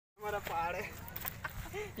हमारा पहाड़ है।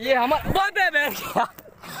 ये हमारा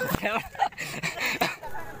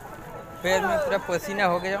पैर में पूरा पसीना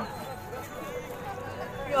हो गया।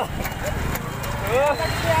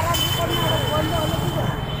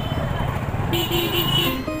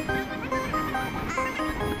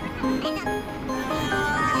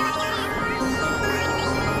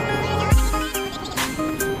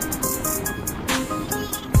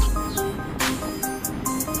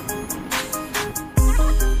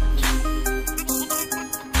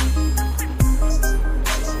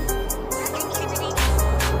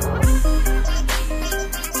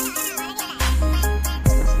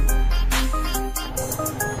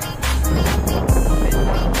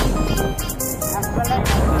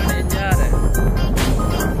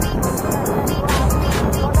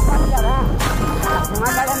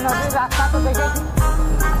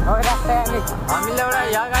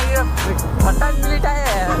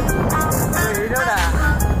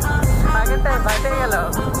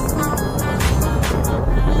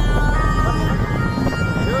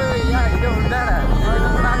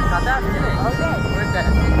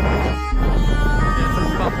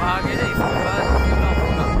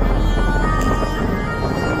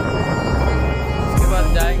 उसके बाद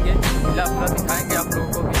जाएंगे जिला पूरा दिखाएंगे आप लोगों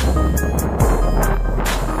को भी।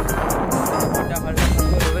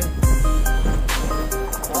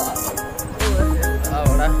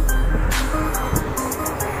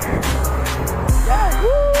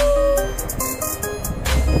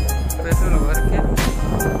 पेट्रोल भर के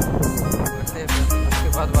उसके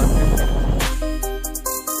बाद बात करते हैं।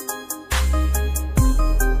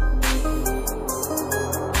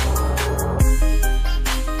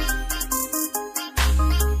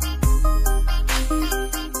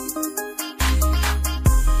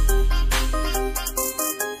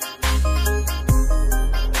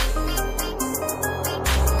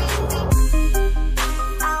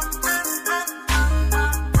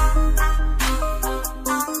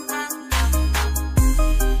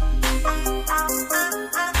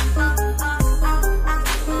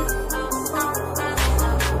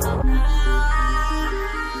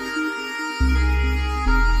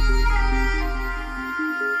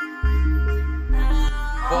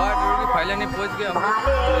 फाइनली पहुंच गए हम।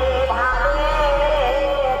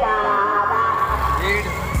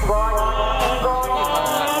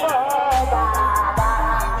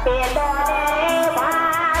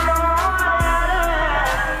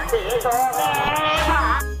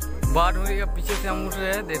 बाढ़ हुई का पीछे से हम उठ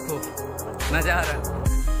रहे हैं, देखो नजारा।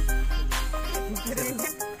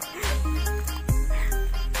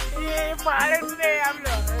 ये पहाड़ से हम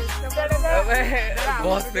लोग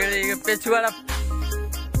बहुत पेड़ पेचुआड़ा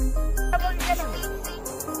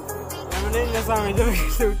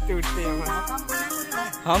उठते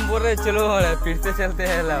हम बोल रहे चलो फिर से चलते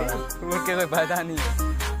हैं, उड़ के कोई फायदा नहीं है।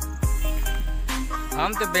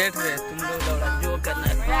 हम तो बैठ रहे, तुम लोग जो करना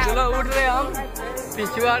है चलो उठ रहे हम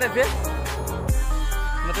पिछवाड़े से,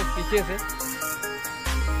 मतलब पीछे से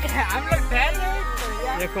हम लोग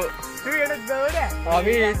देखो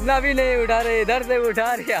अभी इतना भी नहीं उठा रहे, इधर से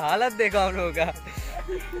उठा रही है। हालत देखो हम लोगों का।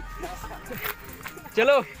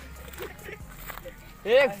 चलो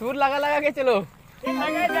एक सुर लगा लगा के चलो।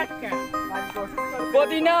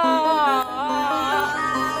 पुदीना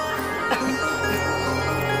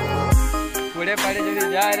पूरे पाड़े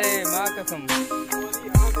जल्दी जा रहे, माँ कसम।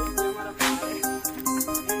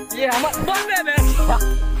 ये हमारा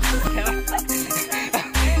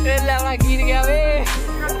गिर गया वे,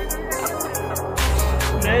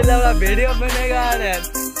 नहीं लगा वीडियो बनेगा।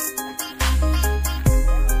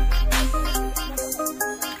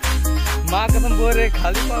 माँ कसम बोल रहे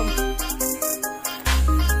खाली पंप,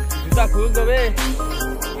 जूता खोल दो बे।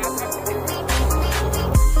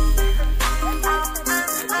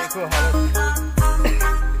 देखो हालत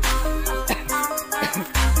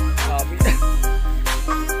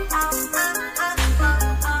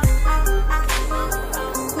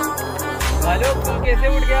हेलो, तुम कैसे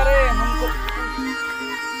उठ गया रे? हमको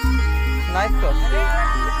नाइस तो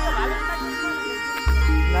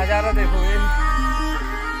नजारा देखो ये,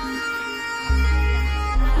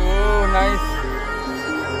 ओ नाइस।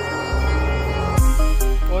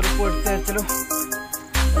 और पहुंचते हैं, चलो।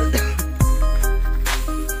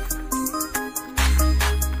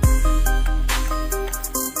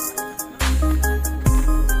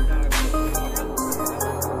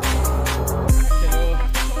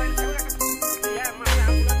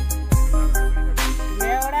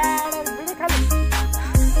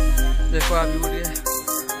 देखो अभी उड़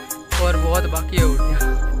गया और बहुत बाकी है उड़ना।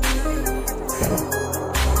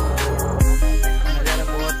 नज़ारा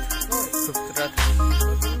बहुत खूबसूरत।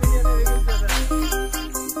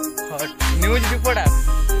 और न्यूज भी पड़ा।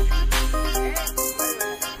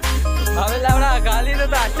 गाली दो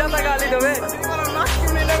तो अच्छा सा गाली दो बे।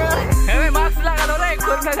 मास्क लगा लो ना, एक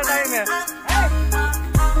कोरोना का टाइम है।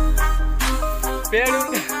 पेड़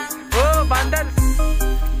ओ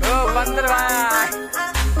बंदर भाई,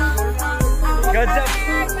 गजब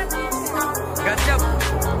गजब।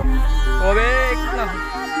 ओबे कितना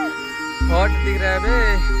हॉट दिख रहा है बे।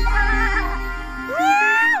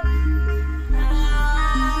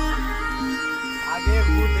 आगे एक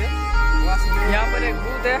भूत है, यहाँ पर एक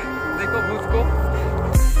भूत है, देखो भूत को।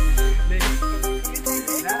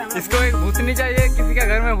 इसको एक भूतनी चाहिए, किसी का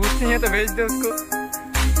घर में भूतनी है तो भेज दो उसको।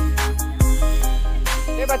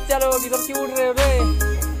 ये बच्चा लोग इधर क्यों उड़ रहे हो बे?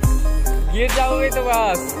 गिर जाओगे तो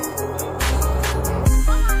बस।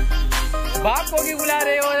 बाप को क्यों बुला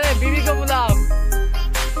रहे हो? बीवी को बुलाओ,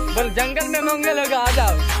 बोल जंगल में मंगल होगा, आ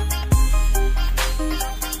जाओ।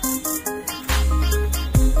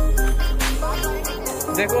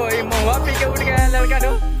 देखो ये महुआ पी के उठ गया है लड़का।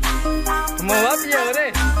 तो महुआ पिए हो रे,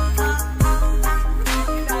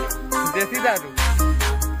 देसी दारू।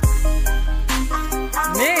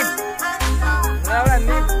 नीम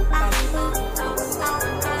नीम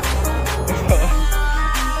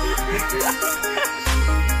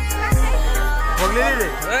भोग ले लीजिए।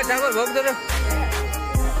 ठाकुर भोग दो।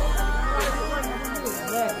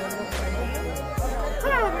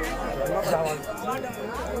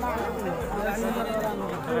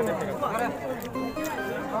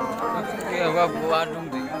 ये होगा बोवा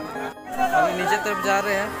डूंगरी। अभी नीचे तरफ जा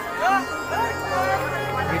रहे हैं।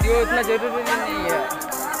 वीडियो इतना जरूरी नहीं है,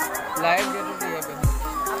 लाइव जरूरी है।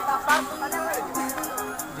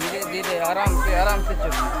 धीरे धीरे आराम से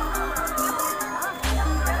चलो,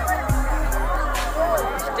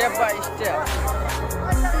 स्टेप बाय स्टेप।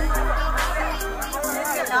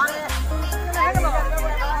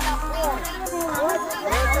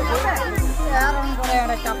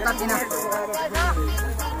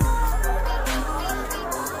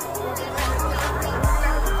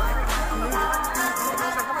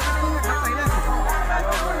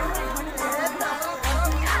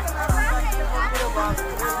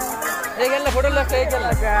 फोटो लगता है। नीचे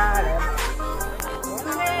तरफ जा रहे हैं।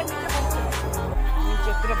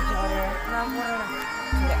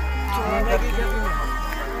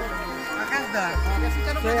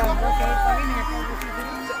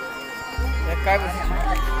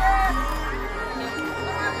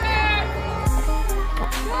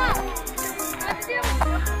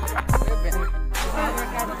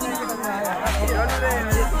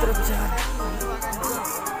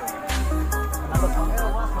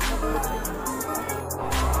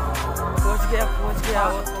 पहुंच गया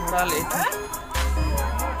वो थोड़ा लेट है।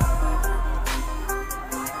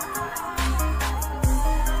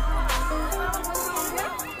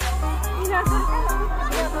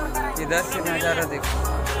 इधर से नजारा देखो,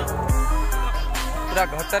 पूरा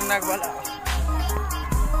खतरनाक वाला।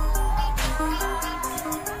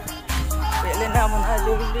 पहले नाम होना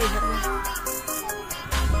जरूरी है।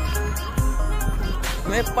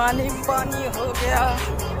 मैं पानी हो गया।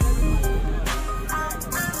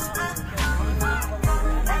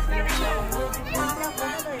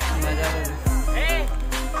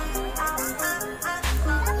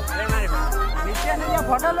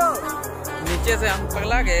 फोटो लो। नीचे से हम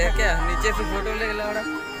पगला गए क्या? नीचे से फोटो ले लो।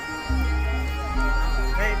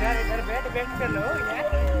 इधर बैठ कर लो यार।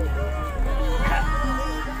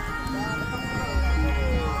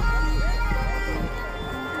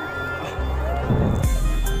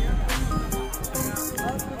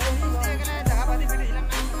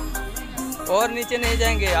 और नीचे नहीं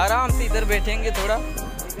जाएंगे, आराम से इधर बैठेंगे थोड़ा।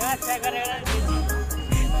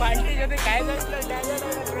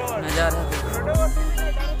 नजारा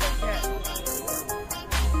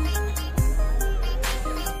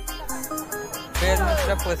पैर में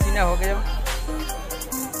पूरा पसीना हो गया।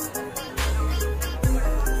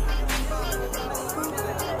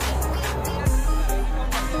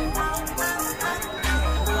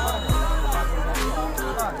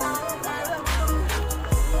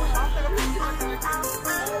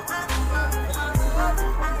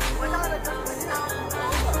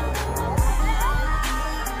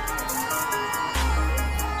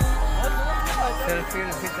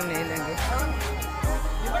 सेल्फी तो नहीं लेंगे।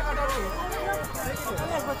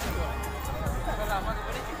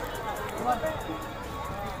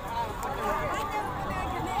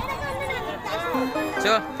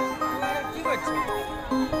 चलो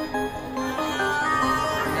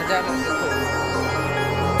नजारा देखो।